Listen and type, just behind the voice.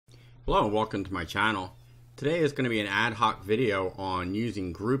Hello and welcome to my channel. Today is going to be an ad hoc video on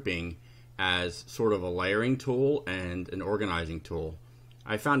using grouping as sort of a layering tool and an organizing tool.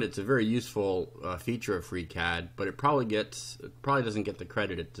 I found it's a very useful feature of FreeCAD, but it probably doesn't get the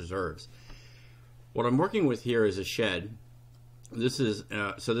credit it deserves. What I'm working with here is a shed. This is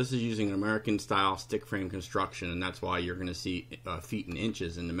using an American style stick frame construction, and that's why you're going to see feet and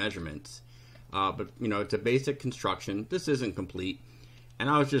inches in the measurements. But you know, it's a basic construction. This isn't complete. And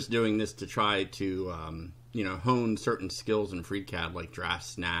I was just doing this to try to, hone certain skills in FreeCAD like draft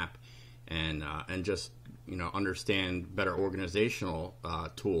snap and just, understand better organizational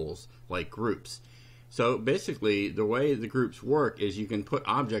tools like groups. So basically, the way the groups work is you can put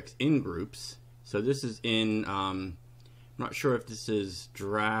objects in groups. So this is in, I'm not sure if this is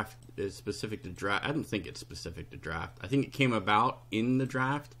specific to draft. I don't think it's specific to draft. I think it came about in the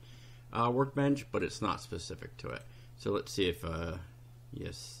draft workbench, but it's not specific to it. So let's see if...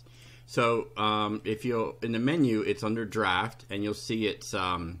 Yes. So if you'll in the menu, it's under draft, and you'll see it's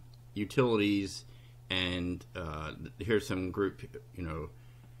utilities, and here's some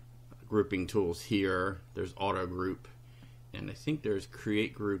grouping tools here. There's auto group, and I think there's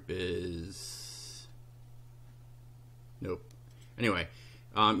create group is nope. Anyway,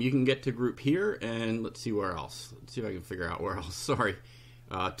 you can get to group here, and let's see where else. Let's see if I can figure out where else. Sorry,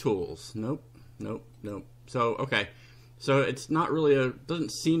 tools. Nope. So okay. So it's not really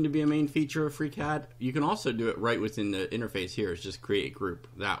doesn't seem to be a main feature of FreeCAD. You can also do it right within the interface here. It's just create group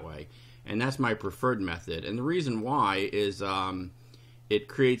that way. And that's my preferred method. And the reason why is it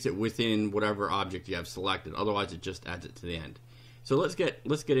creates it within whatever object you have selected. Otherwise, it just adds it to the end. So let's get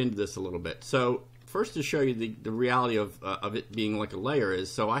into this a little bit. So first, to show you the reality of it being like a layer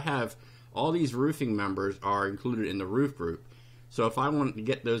is, so I have all these roofing members are included in the roof group. So if I want to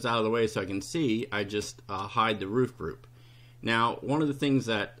get those out of the way so I can see, I just hide the roof group. Now, one of the things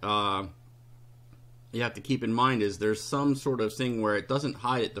that you have to keep in mind is there's some sort of thing where it doesn't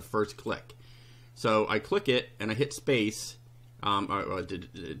hide it the first click. So I click it and I hit space.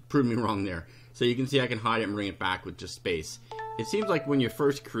 It proved me wrong there. So you can see I can hide it and bring it back with just space. It seems like when you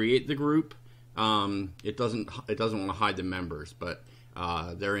first create the group, it doesn't want to hide the members, but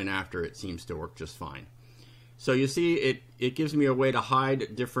thereafter it seems to work just fine. So you see it gives me a way to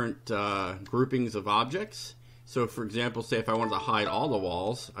hide different groupings of objects. So for example, say if I wanted to hide all the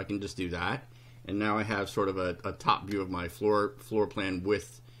walls, I can just do that. And now I have sort of a top view of my floor plan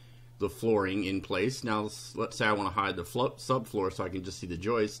with the flooring in place. Now let's say I want to hide the subfloor so I can just see the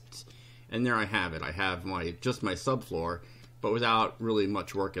joists. And there I have it. I have just my subfloor, but without really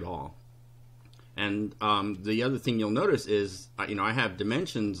much work at all. And the other thing you'll notice is, I have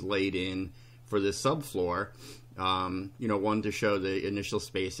dimensions laid in for this subfloor. One to show the initial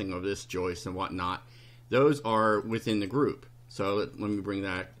spacing of this joist and whatnot. Those are within the group. So let me bring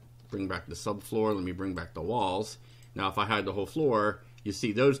back the subfloor. Let me bring back the walls. Now if I hide the whole floor, you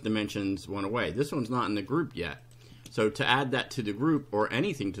see those dimensions went away. This one's not in the group yet. So to add that to the group or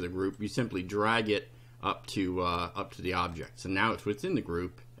anything to the group, you simply drag it up to the object. So now it's within the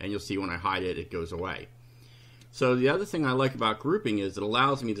group, and you'll see when I hide it, it goes away. So the other thing I like about grouping is it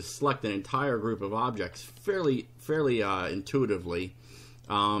allows me to select an entire group of objects fairly intuitively.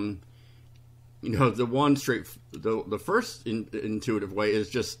 The first intuitive way is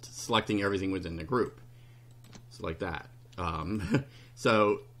just selecting everything within the group. It's like that. That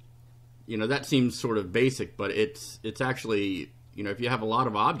seems sort of basic, but it's actually, if you have a lot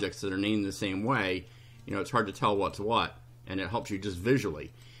of objects that are named the same way, it's hard to tell what's what, and it helps you just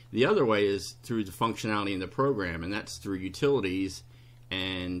visually. The other way is through the functionality in the program, and that's through utilities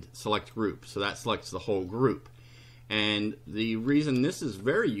and select group. So that selects the whole group. And the reason this is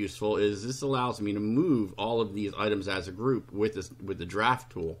very useful is this allows me to move all of these items as a group with the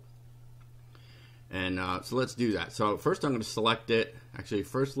draft tool. And so let's do that. So first I'm going to select it. Actually,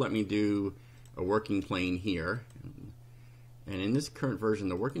 first let me do a working plane here. And in this current version,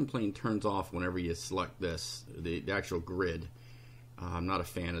 the working plane turns off whenever you select this, the actual grid. I'm not a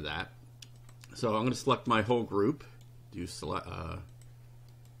fan of that. So I'm going to select my whole group. Do select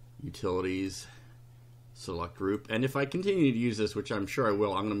utilities. Select group, and if I continue to use this, which I'm sure I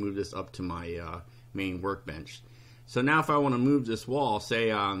will, I'm going to move this up to my main workbench. So now if I want to move this wall,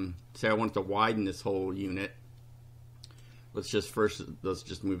 say I want to widen this whole unit, let's just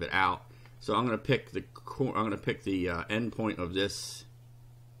move it out. So I'm going to pick the end point of this,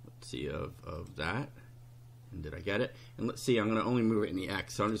 let's see, of that, and did I get it? And let's see, I'm going to only move it in the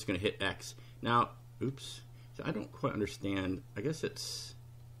X, so I'm just going to hit X. Now, oops, so I don't quite understand. I guess it's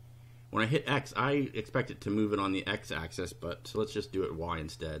when I hit X, I expect it to move it on the X axis, but so let's just do it Y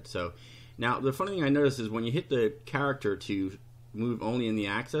instead. So now the funny thing I notice is when you hit the character to move only in the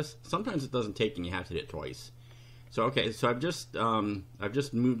axis. Sometimes it doesn't take and you have to hit it twice. So okay, so I've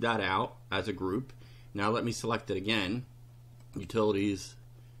just moved that out as a group. Now let me select it again. Utilities,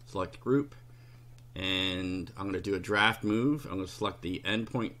 select group, and I'm going to do a draft move. I'm going to select the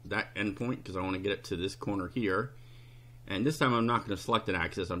endpoint, that endpoint, because I want to get it to this corner here. And this time I'm not going to select an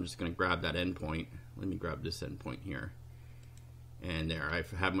axis. I'm just going to grab that endpoint. Let me grab this endpoint here. And there, I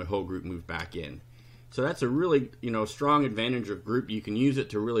have my whole group moved back in. So that's a really, strong advantage of group. You can use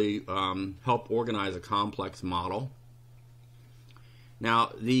it to really help organize a complex model.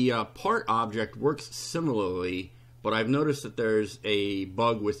 Now, the part object works similarly, but I've noticed that there's a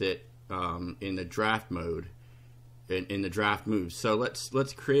bug with it in the draft mode, in the draft move. So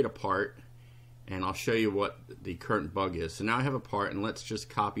let's create a part, and I'll show you what the current bug is. So now I have a part, and let's just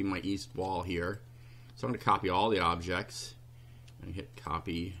copy my east wall here. So I'm going to copy all the objects. I'm going to hit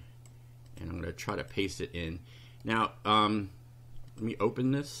copy, and I'm going to try to paste it in. Now, let me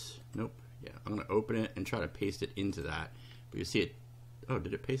open this. Nope. Yeah, I'm going to open it and try to paste it into that. But you see it. Oh,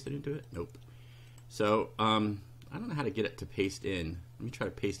 did it paste it into it? Nope. So, I don't know how to get it to paste in. Let me try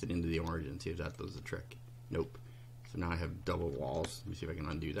to paste it into the origin, see if that does the trick. Nope. So now I have double walls. Let me see if I can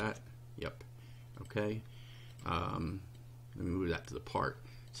undo that. Yep. Okay. Let me move that to the part.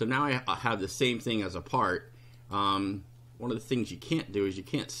 So now I have the same thing as a part. One of the things you can't do is you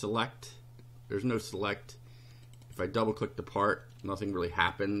can't select. There's no select. If I double click the part, nothing really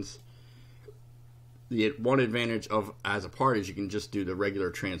happens. The one advantage of as a part is you can just do the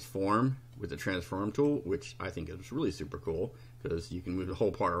regular transform with the transform tool, which I think is really super cool because you can move the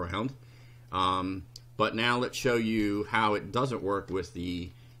whole part around. But now let's show you how it doesn't work with the.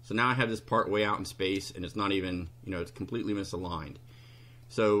 So now I have this part way out in space, and it's not even, it's completely misaligned.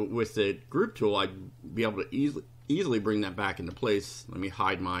 So with the group tool, I'd be able to easily bring that back into place. Let me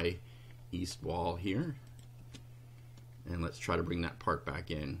hide my east wall here, and let's try to bring that part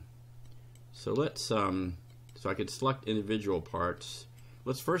back in. So let's so I could select individual parts.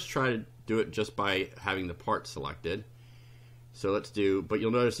 Let's first try to do it just by having the part selected. So let's do, but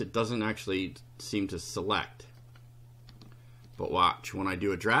you'll notice it doesn't actually seem to select. But watch, when I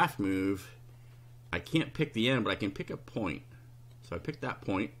do a draft move, I can't pick the end, but I can pick a point. So I pick that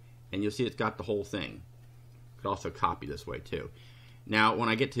point, and you'll see it's got the whole thing. Could also copy this way too. Now, when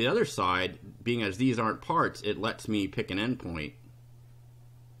I get to the other side, being as these aren't parts, it lets me pick an endpoint.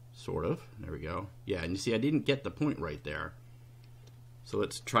 Sort of. There we go. Yeah, and you see I didn't get the point right there. So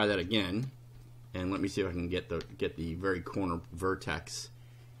let's try that again, and let me see if I can get the very corner vertex.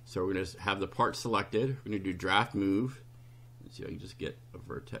 So we're going to have the part selected. We're going to do draft move. Let's see if I can just get a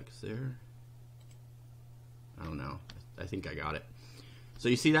vertex there. I don't know. I think I got it. So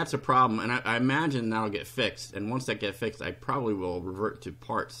you see that's a problem, and I imagine that'll get fixed. And once that gets fixed, I probably will revert to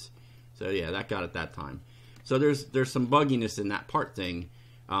parts. So yeah, that got it that time. So there's some bugginess in that part thing,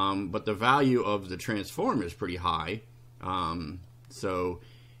 but the value of the transform is pretty high. So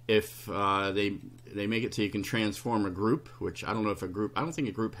if they make it so you can transform a group, which I don't know if a group, I don't think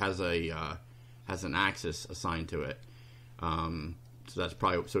a group has an axis assigned to it. So that's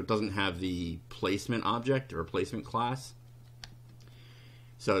probably, so it doesn't have the placement object or placement class.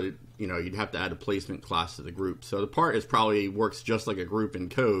 So, you'd have to add a placement class to the group. So the part is probably works just like a group in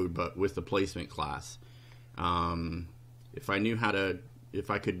code, but with the placement class. If I knew how to,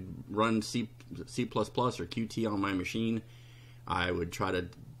 if I could or Qt on my machine, I would try to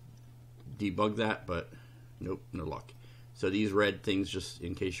debug that, but nope, no luck. So these red things, just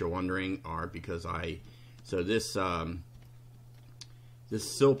in case you're wondering, are because so this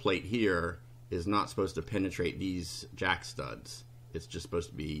sill plate here is not supposed to penetrate these jack studs. It's just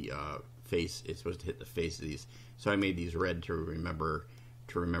supposed to be it's supposed to hit the face of these. So I made these red to remember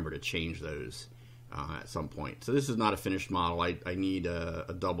to change those at some point. So this is not a finished model. I need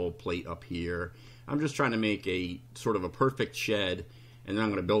a double plate up here. I'm just trying to make a sort of a perfect shed, and then I'm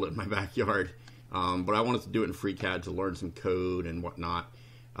going to build it in my backyard. But I wanted to do it in FreeCAD to learn some code and whatnot.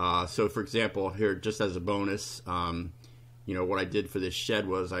 So for example, here, just as a bonus, what I did for this shed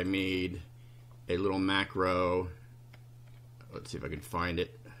was I made a little macro. Let's see if I can find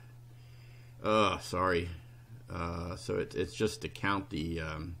it. Sorry. So it's just to count the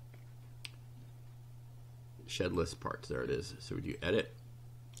shed list parts. There it is. So we do edit.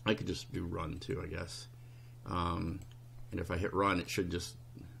 I could just do run too, I guess. And if I hit run, it should just.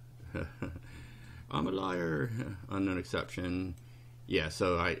 I'm a liar. Unknown exception. Yeah.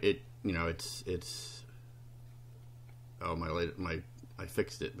 So it's. Oh I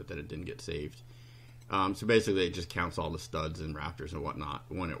fixed it, but then it didn't get saved. So basically, it just counts all the studs and rafters and whatnot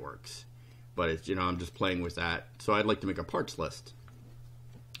when it works. But it's, I'm just playing with that. So I'd like to make a parts list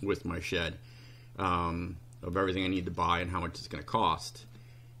with my shed. of everything I need to buy and how much it's going to cost.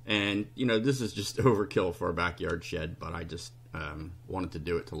 And, you know, this is just overkill for a backyard shed, but I just wanted to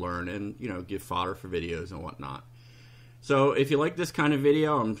do it to learn and, you know, give fodder for videos and whatnot. So if you like this kind of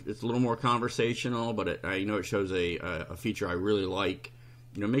video, it's a little more conversational, but I know it shows a feature I really like.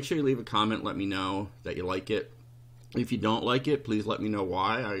 You know, make sure you leave a comment, let me know that you like it. If you don't like it, please let me know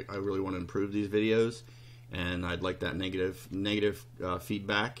why. I really want to improve these videos, and I'd like that negative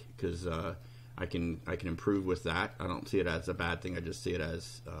feedback, because I can improve with that. I don't see it as a bad thing. I just see it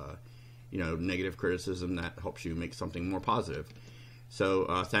as you know, negative criticism that helps you make something more positive.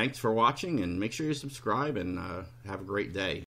 So thanks for watching, and make sure you subscribe, and have a great day.